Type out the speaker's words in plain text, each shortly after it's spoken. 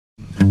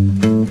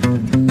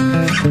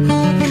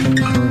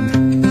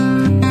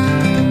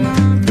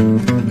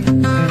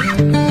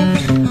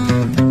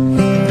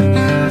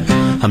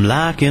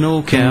like an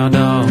old cow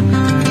dog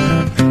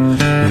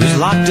who's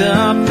locked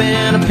up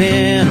in a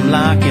pen. I'm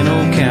like an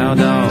old cow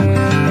dog.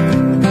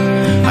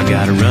 I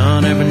gotta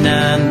run every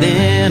now and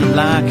then. I'm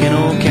like an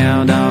old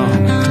cow dog.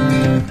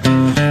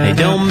 Hey,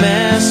 don't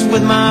mess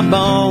with my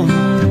bone.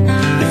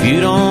 If you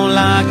don't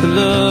like the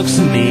looks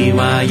of me,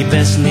 why, you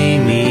best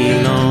leave me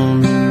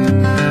alone.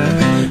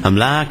 I'm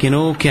like an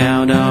old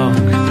cow dog,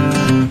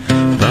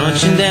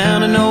 punching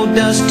down an old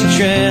dusty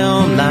trail.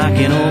 I'm like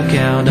an old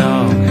cow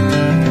dog.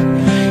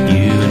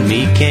 You and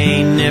me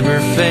can't never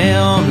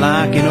fail. I'm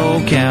like an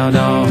old cow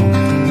dog.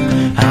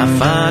 I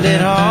find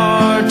it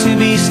hard to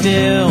be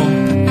still,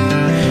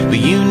 but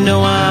you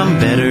know I'm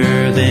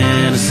better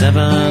than a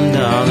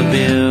 $7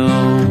 bill.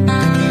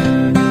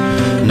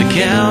 And the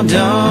cow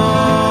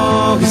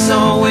dog is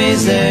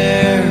always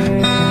there,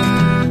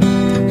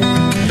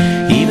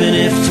 even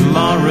if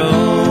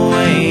tomorrow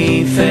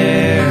ain't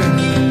fair.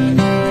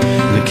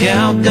 The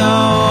cow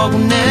dog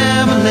will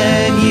never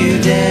let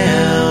you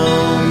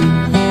down,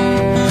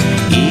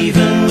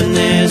 even when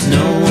there's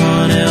no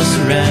one else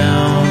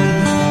around.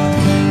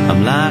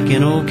 I'm like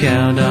an old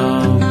cow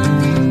dog.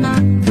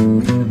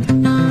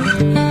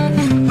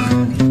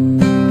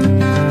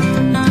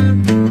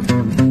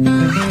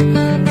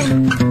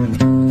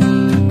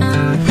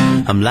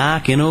 I'm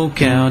like an old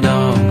cow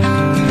dog.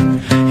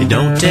 It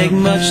don't take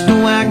much to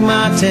wag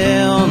my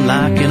tail. I'm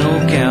like an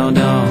old cow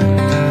dog.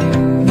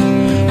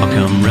 I'll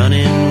come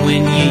running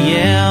when you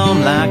yell.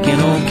 I'm like an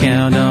old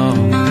cow dog.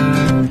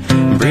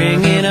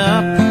 Bringing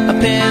up a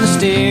pen of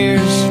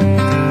steers,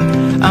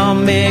 I'll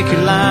make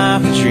your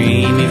life a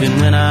dream, even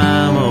when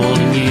I'm old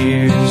in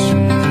years.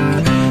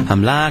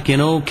 I'm like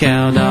an old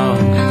cow dog.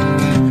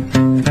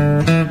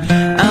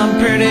 I'm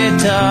pretty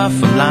tough.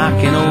 I'm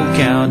like an old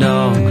cow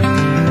dog.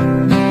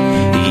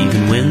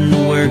 When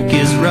the work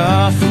is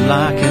rough, I'm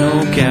like an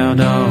old cow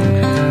dog.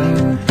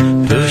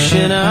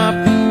 Pushing up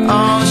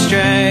all the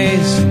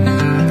strays,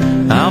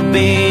 I'll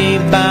be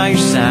by your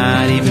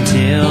side even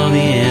till the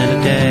end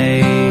of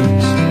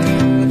days.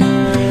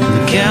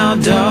 The cow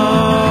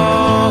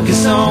dog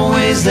is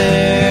always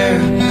there,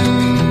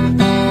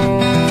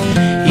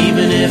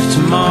 even if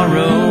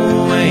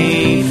tomorrow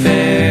ain't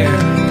fair.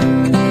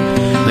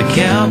 The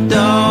cow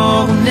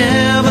dog will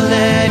never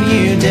let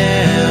you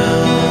down,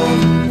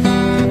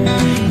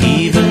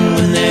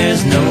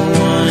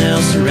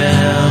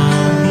 around.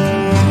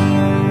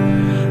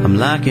 I'm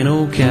like an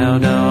old cow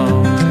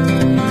dog.